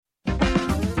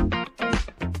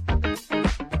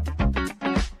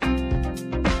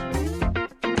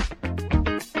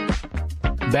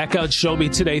Back on Show Me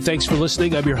Today. Thanks for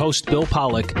listening. I'm your host, Bill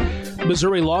Pollack.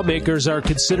 Missouri lawmakers are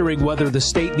considering whether the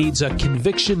state needs a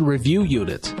conviction review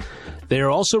unit. They are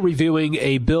also reviewing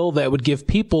a bill that would give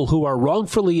people who are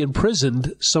wrongfully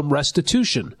imprisoned some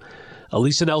restitution.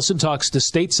 Elisa Nelson talks to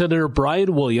State Senator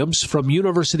Brian Williams from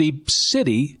University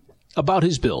City about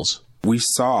his bills. We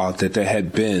saw that there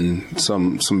had been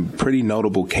some pretty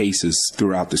notable cases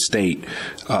throughout the state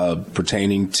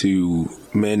pertaining to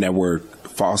men that were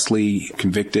falsely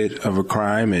convicted of a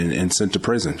crime and sent to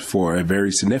prison for a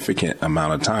very significant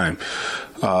amount of time.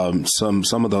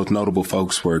 Some of those notable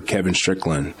folks were Kevin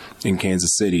Strickland in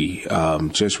Kansas City,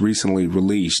 just recently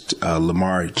released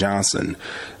Lamar Johnson,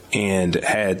 and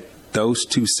had those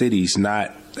two cities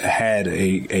not had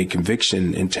a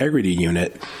conviction integrity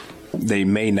unit, they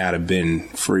may not have been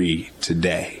free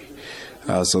today.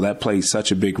 So that plays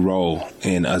such a big role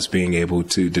in us being able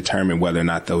to determine whether or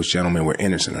not those gentlemen were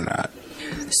innocent or not.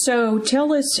 So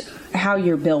tell us how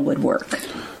your bill would work.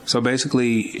 So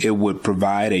basically, it would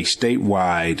provide a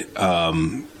statewide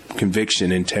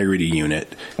conviction integrity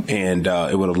unit, and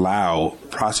it would allow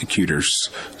prosecutors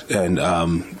and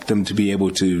them to be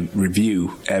able to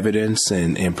review evidence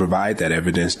and provide that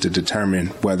evidence to determine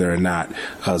whether or not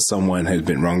someone has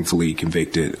been wrongfully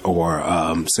convicted or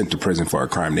sent to prison for a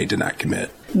crime they did not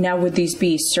commit. Now, would these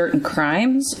be certain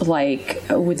crimes? Like,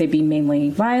 would they be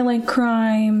mainly violent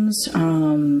crimes?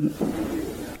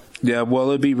 Yeah, well,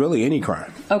 it'd be really any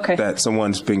crime that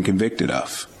someone's been convicted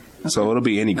of. Okay. So it'll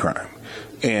be any crime.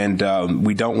 And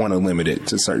we don't want to limit it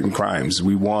to certain crimes.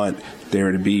 We want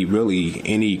there to be really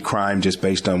any crime just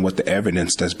based on what the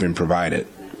evidence that's been provided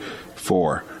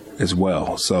for as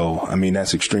well. So, I mean,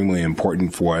 that's extremely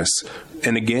important for us.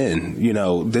 And again, you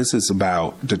know, this is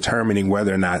about determining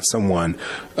whether or not someone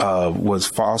was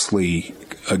falsely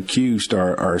accused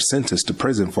or sentenced to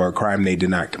prison for a crime they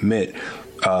did not commit.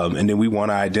 And then we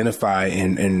want to identify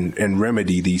and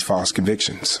remedy these false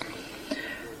convictions.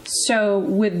 So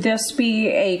would this be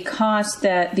a cost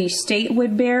that the state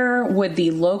would bear? Would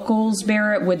the locals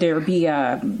bear it? Would there be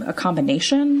a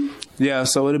combination? Yeah,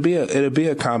 so it'll be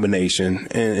a combination.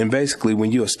 And basically,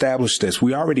 when you establish this,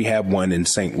 we already have one in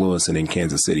St. Louis and in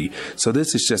Kansas City. So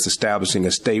this is just establishing a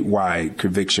statewide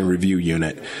conviction review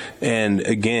unit. And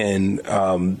again,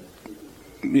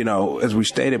 you know, as we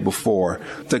stated before,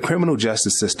 the criminal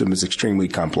justice system is extremely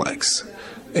complex.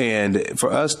 And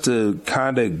for us to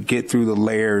kind of get through the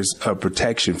layers of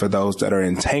protection for those that are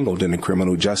entangled in the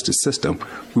criminal justice system,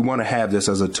 we want to have this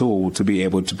as a tool to be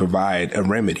able to provide a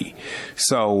remedy.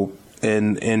 So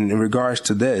in regards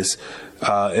to this,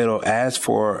 it'll ask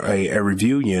for a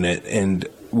review unit, and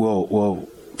will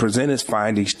present its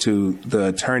findings to the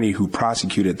attorney who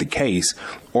prosecuted the case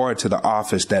or to the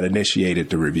office that initiated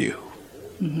the review.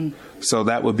 Mm-hmm. So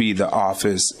that would be the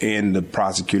office and the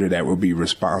prosecutor that would be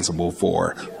responsible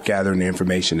for gathering the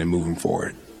information and moving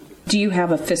forward. Do you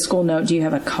have a fiscal note? Do you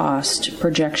have a cost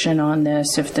projection on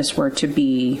this if this were to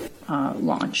be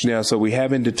launched? Yeah, so we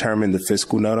haven't determined the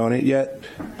fiscal note on it yet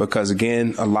because,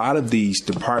 again, a lot of these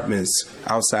departments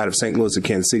outside of St. Louis and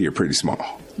Kansas City are pretty small.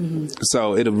 Mm-hmm.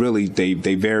 So it'll really,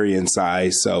 they vary in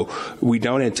size. So we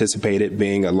don't anticipate it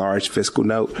being a large fiscal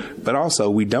note, but also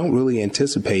we don't really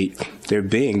anticipate there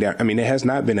being, it has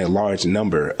not been a large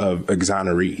number of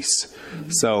exonerees.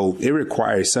 Mm-hmm. So it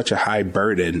requires such a high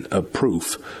burden of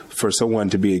proof for someone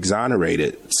to be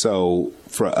exonerated. So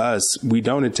for us, we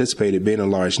don't anticipate it being a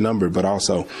large number, but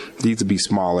also these would be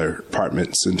smaller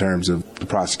departments in terms of the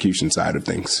prosecution side of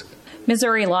things.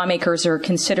 Missouri lawmakers are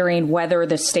considering whether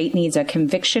the state needs a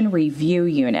conviction review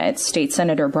unit. State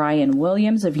Senator Brian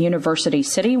Williams of University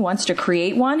City wants to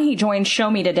create one. He joined Show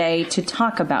Me today to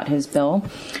talk about his bill.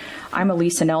 I'm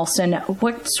Elisa Nelson.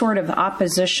 What sort of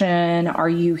opposition are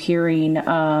you hearing,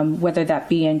 whether that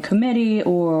be in committee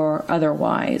or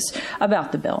otherwise,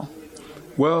 about the bill?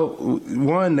 Well,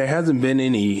 one, there hasn't been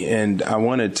any, and I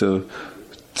wanted to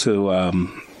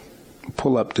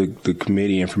pull up the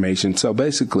committee information. So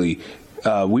basically,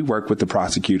 we work with the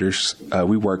prosecutors.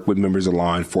 We work with members of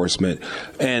law enforcement,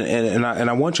 and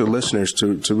I want your listeners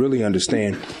to really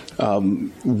understand.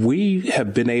 We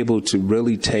have been able to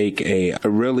really take a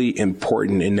really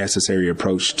important and necessary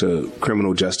approach to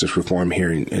criminal justice reform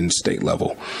here in state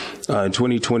level. In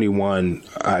 2021,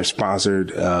 I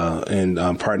sponsored and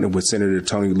partnered with Senator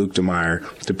Tony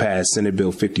Luetkemeyer to pass Senate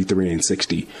Bill 53 and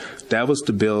 60. That was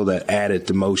the bill that added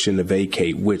the motion to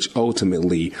vacate, which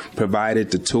ultimately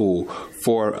provided the tool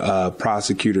for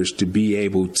prosecutors to be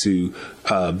able to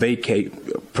vacate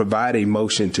provide a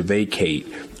motion to vacate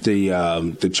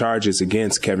the charges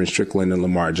against Kevin Strickland and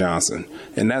Lamar Johnson.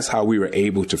 And that's how we were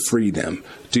able to free them,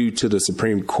 due to the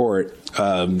Supreme Court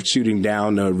shooting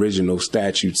down the original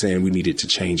statute saying we needed to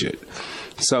change it.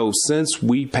 So since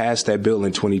we passed that bill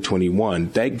in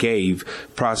 2021, that gave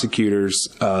prosecutors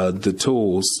the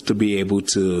tools to be able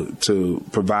to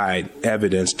provide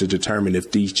evidence to determine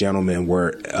if these gentlemen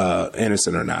were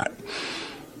innocent or not.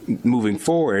 Moving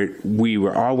forward, we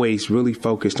were always really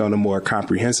focused on a more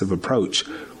comprehensive approach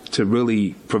to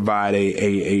really provide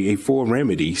a full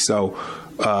remedy. So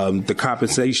the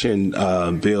compensation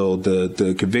bill,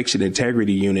 the conviction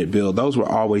integrity unit bill, those were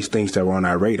always things that were on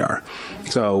our radar.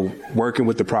 So working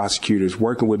with the prosecutors,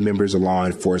 working with members of law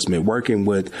enforcement, working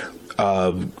with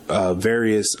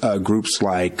various groups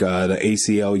like the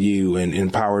ACLU and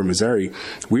Empower Missouri,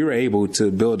 we were able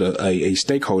to build a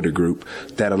stakeholder group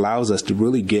that allows us to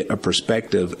really get a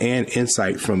perspective and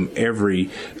insight from every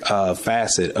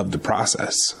facet of the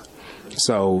process.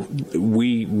 So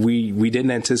we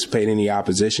didn't anticipate any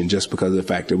opposition just because of the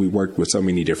fact that we worked with so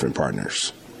many different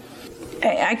partners.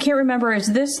 I can't remember,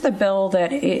 is this the bill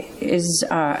that is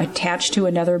attached to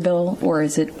another bill, or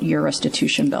is it your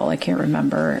restitution bill? I can't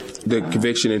remember. The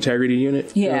conviction integrity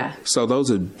unit? Yeah. So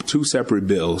those are two separate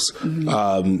bills.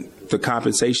 Mm-hmm. The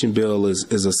compensation bill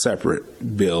is a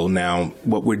separate bill. Now,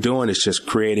 what we're doing is just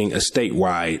creating a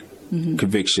statewide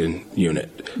conviction unit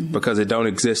because it don't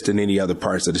exist in any other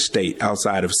parts of the state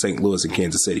outside of St. Louis and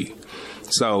Kansas City.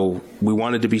 So we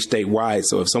wanted to be statewide.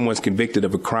 So if someone's convicted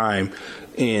of a crime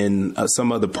in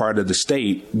some other part of the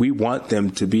state, we want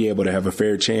them to be able to have a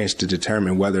fair chance to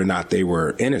determine whether or not they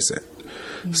were innocent.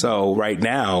 So right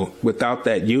now, without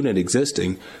that unit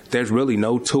existing, there's really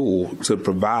no tool to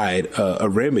provide a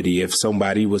remedy if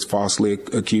somebody was falsely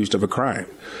accused of a crime.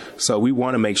 So we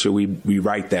want to make sure we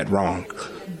right that wrong.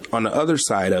 On the other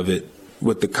side of it,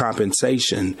 with the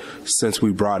compensation, since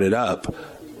we brought it up,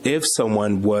 if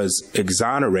someone was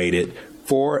exonerated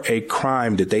for a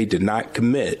crime that they did not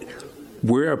commit,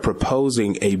 we're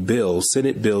proposing a bill,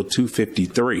 Senate Bill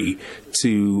 253,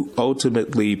 to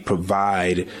ultimately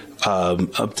provide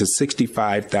up to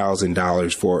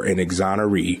 $65,000 for an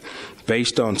exoneree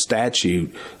based on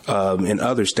statute in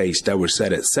other states that were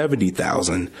set at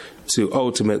 $70,000 to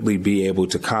ultimately be able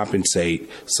to compensate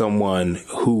someone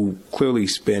who clearly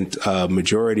spent a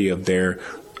majority of their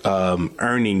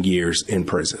earning years in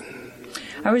prison.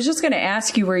 I was just going to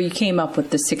ask you where you came up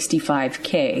with the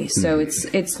 $65K. So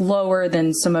it's lower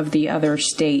than some of the other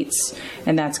states,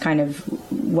 and that's kind of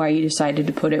why you decided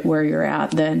to put it where you're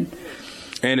at then.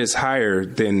 And it's higher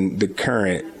than the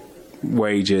current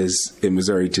wages in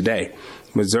Missouri today.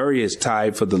 Missouri is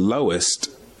tied for the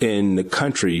lowest in the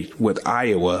country with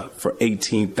Iowa for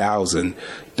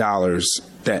 $18,000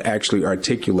 that actually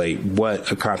articulate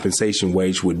what a compensation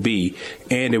wage would be,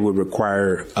 and it would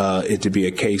require it to be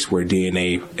a case where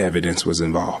DNA evidence was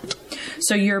involved.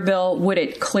 So your bill, would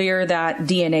it clear that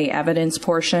DNA evidence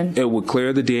portion? It would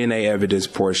clear the DNA evidence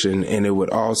portion, and it would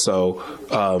also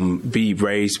be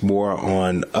raised more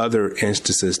on other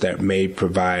instances that may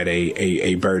provide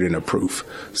a burden of proof.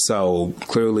 So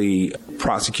clearly,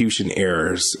 prosecution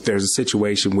errors. There's a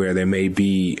situation where there may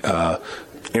be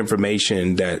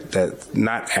information that's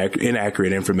not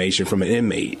inaccurate information from an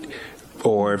inmate,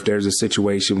 or if there's a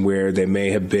situation where there may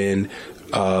have been,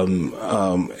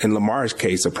 in Lamar's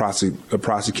case, a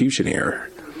prosecution error.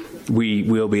 We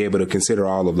will be able to consider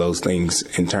all of those things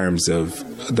in terms of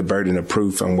the burden of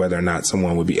proof on whether or not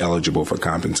someone would be eligible for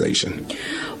compensation.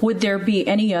 Would there be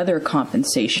any other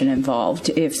compensation involved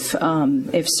if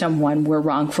someone were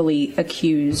wrongfully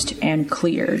accused and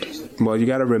cleared? Well, you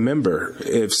got to remember,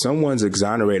 if someone's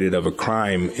exonerated of a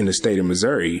crime in the state of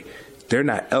Missouri, they're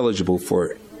not eligible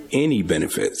for any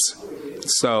benefits.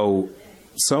 So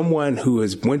someone who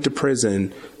has went to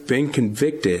prison, been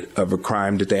convicted of a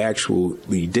crime that they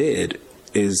actually did,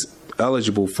 is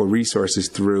eligible for resources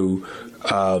through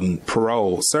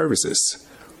parole services.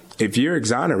 If you're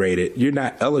exonerated, you're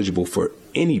not eligible for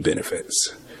any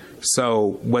benefits.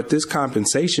 So what this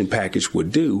compensation package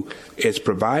would do is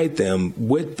provide them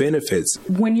with benefits.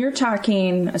 When you're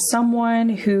talking someone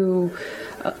who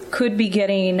could be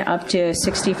getting up to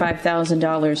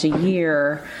 $65,000 a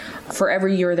year for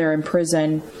every year they're in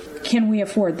prison, can we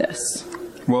afford this?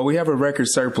 Well, we have a record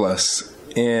surplus,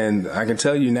 and I can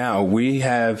tell you now, we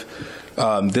have.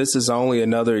 This is only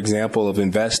another example of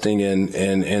investing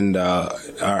in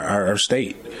our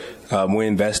state. We're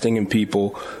investing in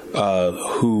people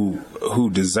who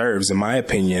deserves, in my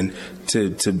opinion,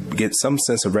 to get some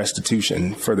sense of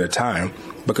restitution for their time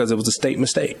because it was a state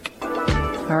mistake.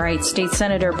 All right, State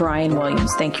Senator Brian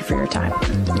Williams, thank you for your time.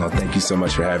 Well, thank you so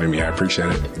much for having me. I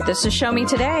appreciate it. This is Show Me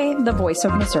Today, the voice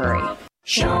of Missouri.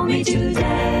 Show me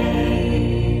today.